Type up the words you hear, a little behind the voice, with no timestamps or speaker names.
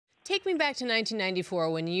Take me back to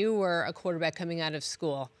 1994 when you were a quarterback coming out of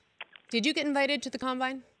school. Did you get invited to the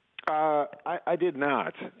Combine? I did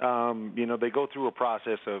not. They go through a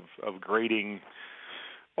process of grading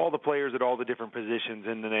all the players at all the different positions,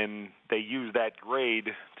 and then they use that grade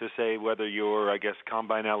to say whether you're, I guess,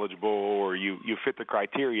 Combine eligible or you fit the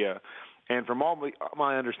criteria. And from all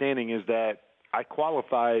my understanding is that I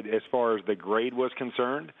qualified as far as the grade was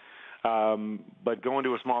concerned. But going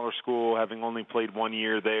to a smaller school, having only played 1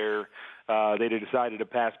 year there, they decided to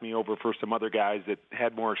pass me over for some other guys that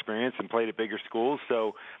had more experience and played at bigger schools.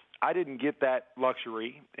 So I didn't get that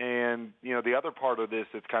luxury. And, the other part of this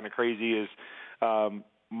that's kind of crazy is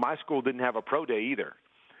my school didn't have a pro day either.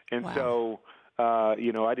 And Wow. so,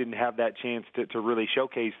 I didn't have that chance to really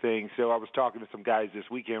showcase things. So I was talking to some guys this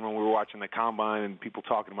weekend when we were watching the Combine and people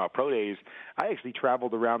talking about pro days. I actually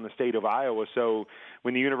traveled around the state of Iowa. So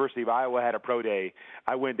when the University of Iowa had a pro day,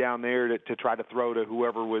 I went down there to try to throw to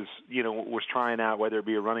whoever was trying out, whether it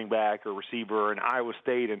be a running back or receiver or in Iowa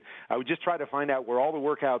State. And I would just try to find out where all the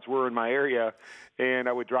workouts were in my area. And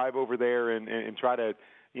I would drive over there and try to,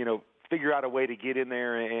 figure out a way to get in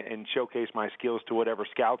there and showcase my skills to whatever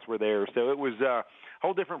scouts were there. So it was a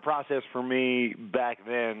whole different process for me back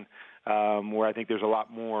then, where I think there's a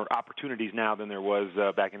lot more opportunities now than there was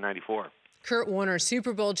back in '94. Kurt Warner,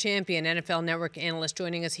 Super Bowl champion, NFL Network analyst,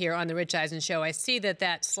 joining us here on the Rich Eisen Show. I see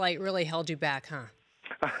that slight really held you back,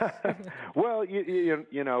 huh? Well,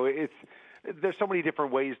 it's there's so many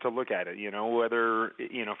different ways to look at it. Whether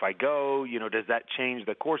if I go, does that change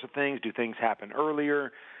the course of things? Do things happen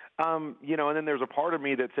earlier? And then there's a part of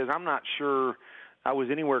me that says I'm not sure I was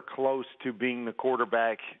anywhere close to being the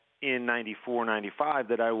quarterback in '94, '95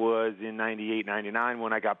 that I was in '98, '99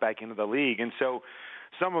 when I got back into the league. And so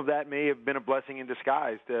some of that may have been a blessing in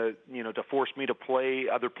disguise to force me to play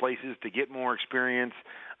other places, to get more experience,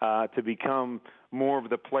 to become more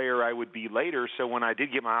of the player I would be later. So when I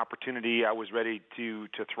did get my opportunity, I was ready to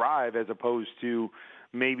thrive, as opposed to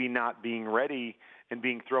maybe not being ready and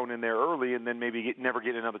being thrown in there early and then maybe never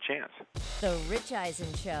get another chance. The Rich Eisen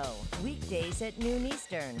Show, weekdays at noon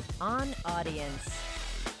Eastern on Audience.